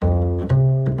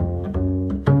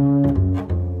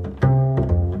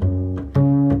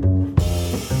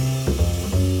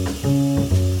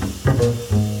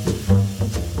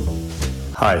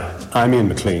I'm Ian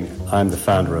McLean. I'm the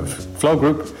founder of Flow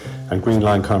Group and Green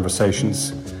Line Conversations.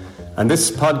 And this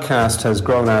podcast has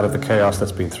grown out of the chaos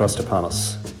that's been thrust upon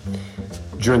us.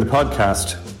 During the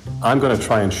podcast, I'm going to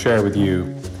try and share with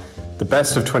you the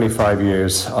best of 25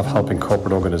 years of helping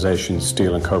corporate organizations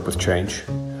deal and cope with change.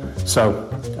 So,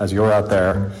 as you're out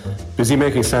there, busy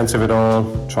making sense of it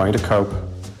all, trying to cope,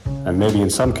 and maybe in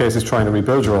some cases trying to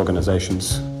rebuild your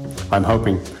organizations, I'm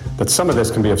hoping that some of this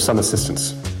can be of some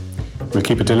assistance. We'll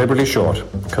keep it deliberately short,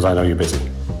 because I know you're busy.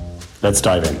 Let's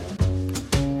dive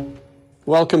in.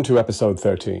 Welcome to episode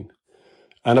 13.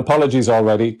 And apologies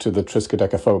already to the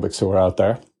triskaidekaphobics who are out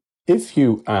there. If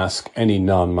you ask any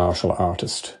non-martial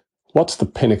artist, what's the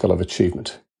pinnacle of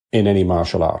achievement in any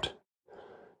martial art?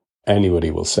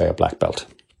 Anybody will say a black belt.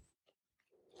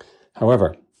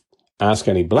 However, ask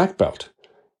any black belt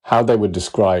how they would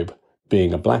describe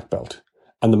being a black belt,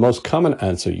 and the most common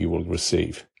answer you will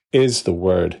receive is the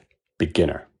word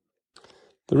beginner.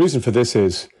 The reason for this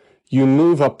is you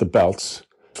move up the belts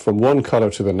from one color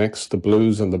to the next, the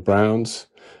blues and the browns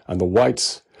and the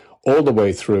whites, all the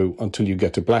way through until you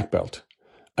get to black belt.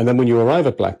 And then when you arrive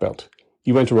at black belt,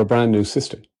 you enter a brand new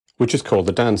system, which is called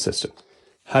the Dan system.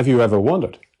 Have you ever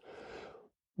wondered?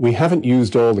 We haven't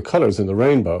used all the colors in the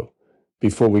rainbow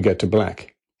before we get to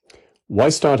black. Why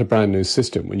start a brand new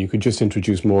system when you could just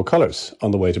introduce more colors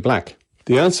on the way to black?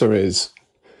 The answer is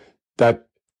that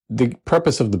the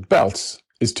purpose of the belts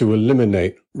is to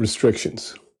eliminate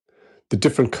restrictions, the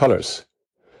different colors.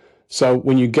 So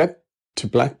when you get to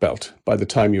black belt, by the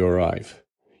time you arrive,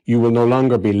 you will no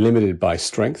longer be limited by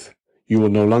strength. You will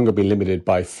no longer be limited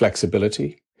by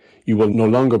flexibility. You will no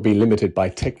longer be limited by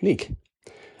technique.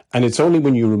 And it's only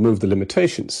when you remove the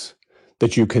limitations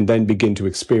that you can then begin to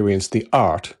experience the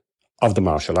art of the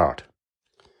martial art.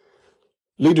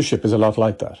 Leadership is a lot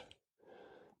like that.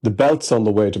 The belts on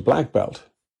the way to black belt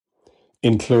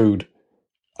include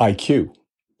IQ,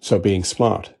 so being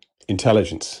smart,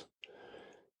 intelligence.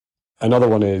 Another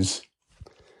one is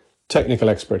technical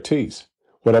expertise,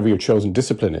 whatever your chosen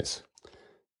discipline is.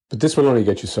 But this will only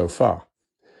get you so far.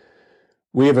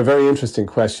 We have a very interesting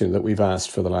question that we've asked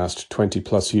for the last 20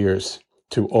 plus years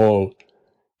to all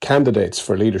candidates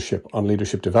for leadership on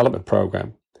Leadership Development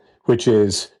Program, which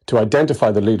is to identify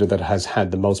the leader that has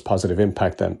had the most positive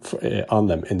impact on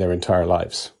them in their entire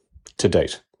lives to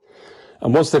date.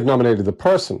 And once they've nominated the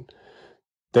person,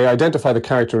 they identify the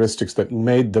characteristics that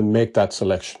made them make that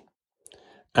selection.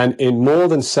 And in more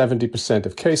than 70%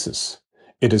 of cases,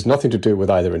 it has nothing to do with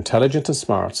either intelligence and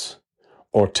smarts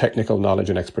or technical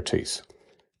knowledge and expertise.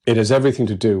 It has everything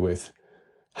to do with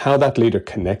how that leader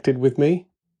connected with me,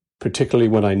 particularly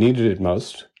when I needed it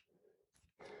most,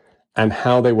 and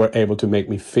how they were able to make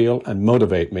me feel and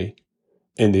motivate me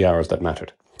in the hours that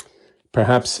mattered.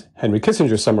 Perhaps Henry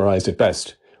Kissinger summarized it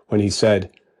best when he said,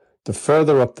 "The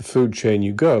further up the food chain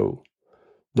you go,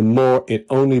 the more it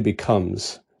only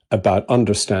becomes about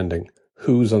understanding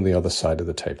who's on the other side of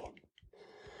the table."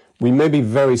 We may be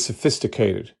very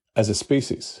sophisticated as a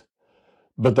species,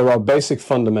 but there are basic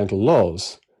fundamental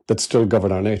laws that still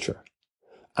govern our nature.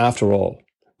 After all,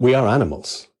 we are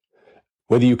animals.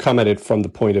 Whether you come at it from the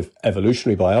point of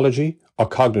evolutionary biology or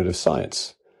cognitive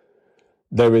science,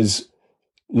 there is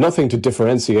nothing to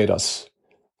differentiate us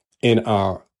in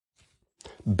our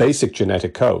basic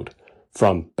genetic code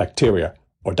from bacteria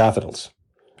or daffodils,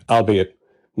 albeit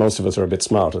most of us are a bit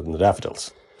smarter than the daffodils.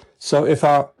 So if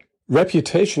our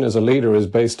reputation as a leader is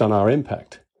based on our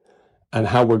impact and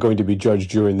how we're going to be judged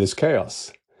during this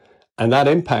chaos, and that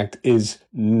impact is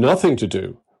nothing to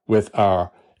do with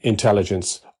our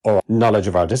intelligence or knowledge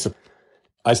of our discipline,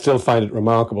 I still find it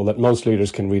remarkable that most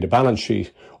leaders can read a balance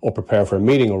sheet or prepare for a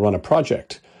meeting or run a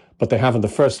project, but they haven't the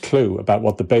first clue about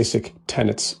what the basic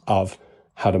tenets of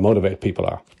how to motivate people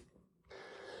are.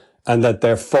 And that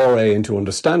their foray into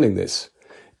understanding this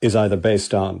is either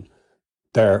based on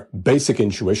their basic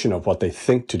intuition of what they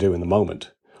think to do in the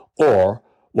moment, or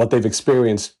what they've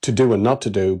experienced to do and not to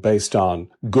do based on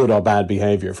good or bad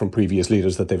behavior from previous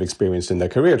leaders that they've experienced in their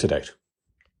career to date.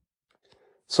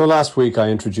 So last week I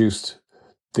introduced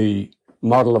the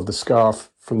model of the SCARF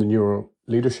from the Neuro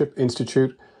Leadership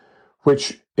Institute,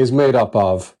 which is made up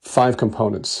of 5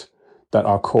 components that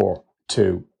are core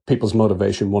to people's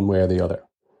motivation one way or the other.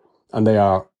 And they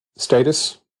are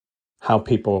status, how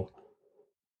people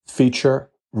feature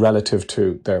relative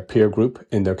to their peer group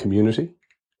in their community,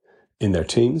 in their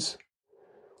teams;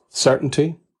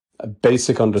 certainty, a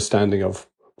basic understanding of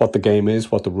what the game is,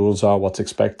 what the rules are, what's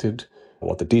expected,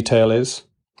 what the detail is;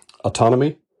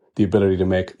 autonomy, the ability to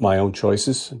make my own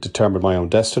choices, determine my own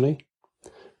destiny;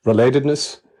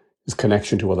 relatedness is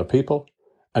connection to other people;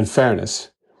 and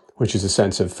fairness, which is a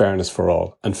sense of fairness for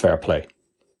all and fair play.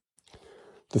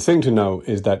 The thing to know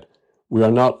is that we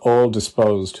are not all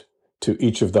disposed to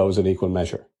each of those in equal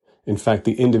measure. In fact,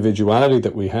 the individuality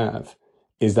that we have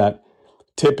is that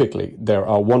typically there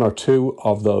are one or two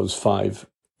of those 5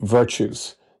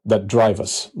 virtues that drive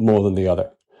us more than the other.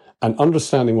 And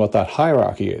understanding what that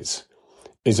hierarchy is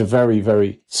a very,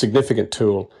 very significant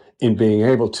tool in being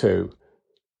able to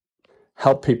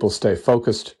help people stay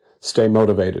focused, stay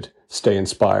motivated, stay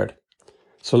inspired.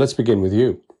 So let's begin with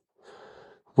you.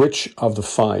 Which of the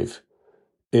 5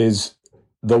 is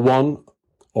the 1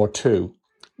 or 2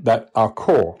 that are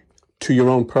core to your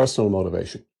own personal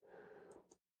motivation?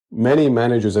 Many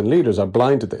managers and leaders are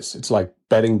blind to this. It's like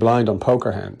betting blind on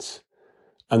poker hands.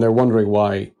 And they're wondering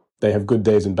why they have good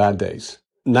days and bad days.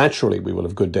 Naturally, we will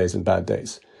have good days and bad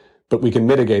days. But we can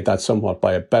mitigate that somewhat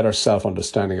by a better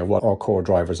self-understanding of what our core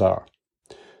drivers are.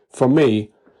 For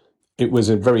me, it was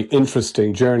a very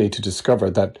interesting journey to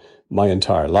discover that my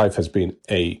entire life has been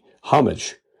a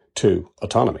homage to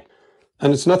autonomy.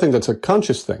 And it's nothing that's a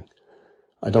conscious thing.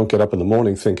 I don't get up in the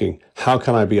morning thinking, how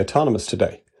can I be autonomous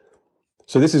today?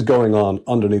 So this is going on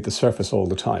underneath the surface all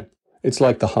the time. It's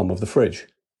like the hum of the fridge.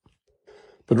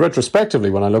 But retrospectively,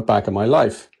 when I look back at my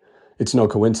life, it's no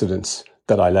coincidence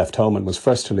that I left home and was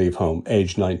first to leave home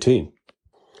aged 19,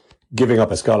 giving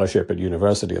up a scholarship at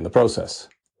university in the process.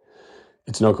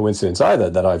 It's no coincidence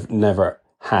either that I've never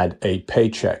had a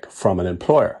paycheck from an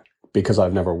employer because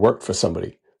I've never worked for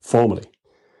somebody formally.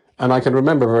 And I can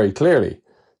remember very clearly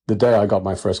the day I got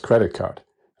my first credit card.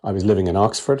 I was living in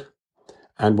Oxford,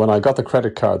 and when I got the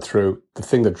credit card through, the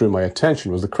thing that drew my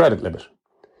attention was the credit limit,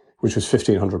 which was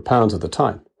 £1,500 at the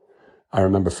time. I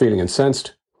remember feeling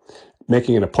incensed,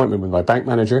 making an appointment with my bank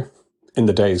manager in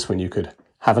the days when you could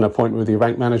have an appointment with your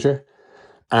bank manager,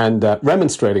 and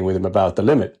remonstrating with him about the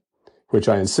limit, which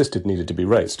I insisted needed to be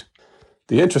raised.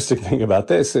 The interesting thing about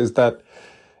this is that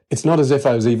it's not as if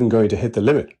I was even going to hit the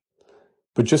limit,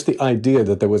 but just the idea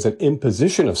that there was an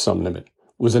imposition of some limit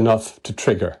was enough to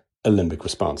trigger a limbic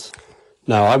response.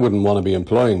 Now, I wouldn't want to be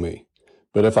employing me,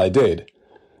 but if I did,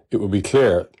 it would be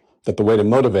clear that the way to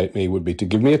motivate me would be to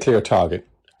give me a clear target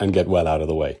and get well out of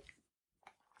the way.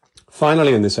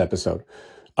 Finally, in this episode,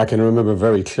 I can remember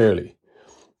very clearly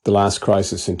the last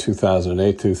crisis in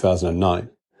 2008, 2009,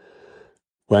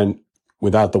 when,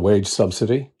 without the wage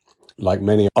subsidy, like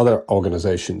many other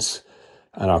organizations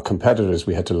and our competitors,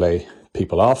 we had to lay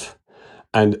people off.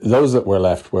 And those that were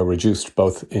left were reduced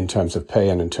both in terms of pay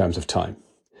and in terms of time.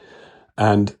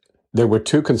 And there were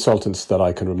 2 consultants that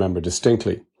I can remember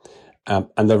distinctly.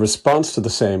 And their response to the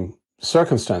same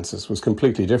circumstances was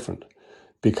completely different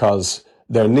because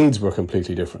their needs were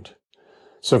completely different.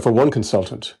 So for one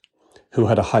consultant who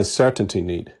had a high certainty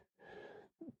need,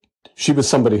 she was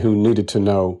somebody who needed to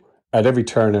know at every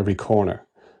turn, every corner,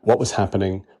 what was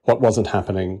happening, what wasn't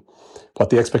happening, what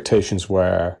the expectations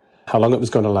were, how long it was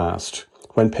going to last,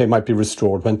 when pay might be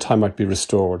restored, when time might be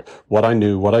restored, what I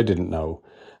knew, what I didn't know.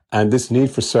 And this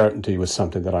need for certainty was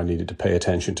something that I needed to pay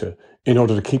attention to in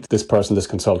order to keep this person, this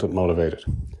consultant, motivated.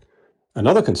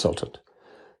 Another consultant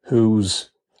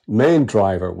whose main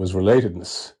driver was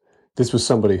relatedness. This was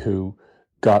somebody who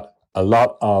got a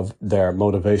lot of their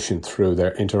motivation through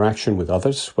their interaction with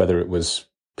others, whether it was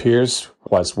peers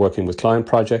whilst working with client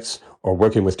projects or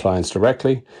working with clients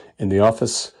directly in the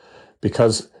office,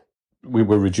 because we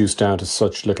were reduced down to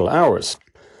such little hours.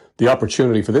 The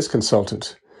opportunity for this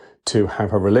consultant to have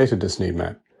her relatedness need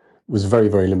met was very,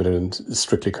 very limited and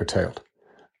strictly curtailed.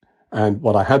 And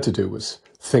what I had to do was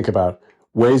think about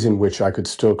ways in which I could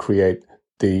still create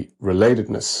the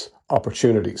relatedness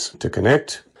opportunities to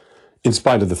connect, in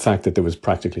spite of the fact that there was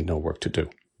practically no work to do.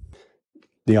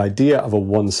 The idea of a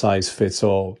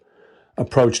one-size-fits-all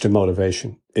approach to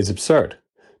motivation is absurd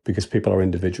because people are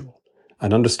individual,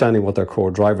 and understanding what their core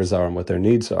drivers are and what their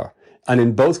needs are. And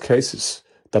in both cases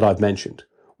that I've mentioned,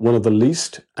 one of the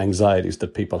least anxieties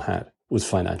that people had was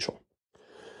financial.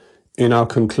 In our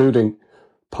concluding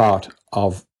part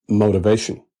of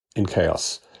motivation in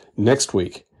chaos, next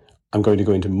week, I'm going to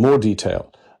go into more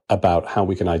detail about how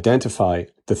we can identify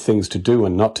the things to do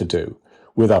and not to do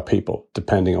with our people,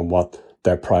 depending on what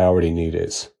their priority need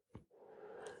is.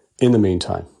 In the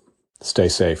meantime, stay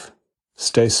safe,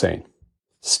 stay sane,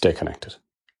 stay connected.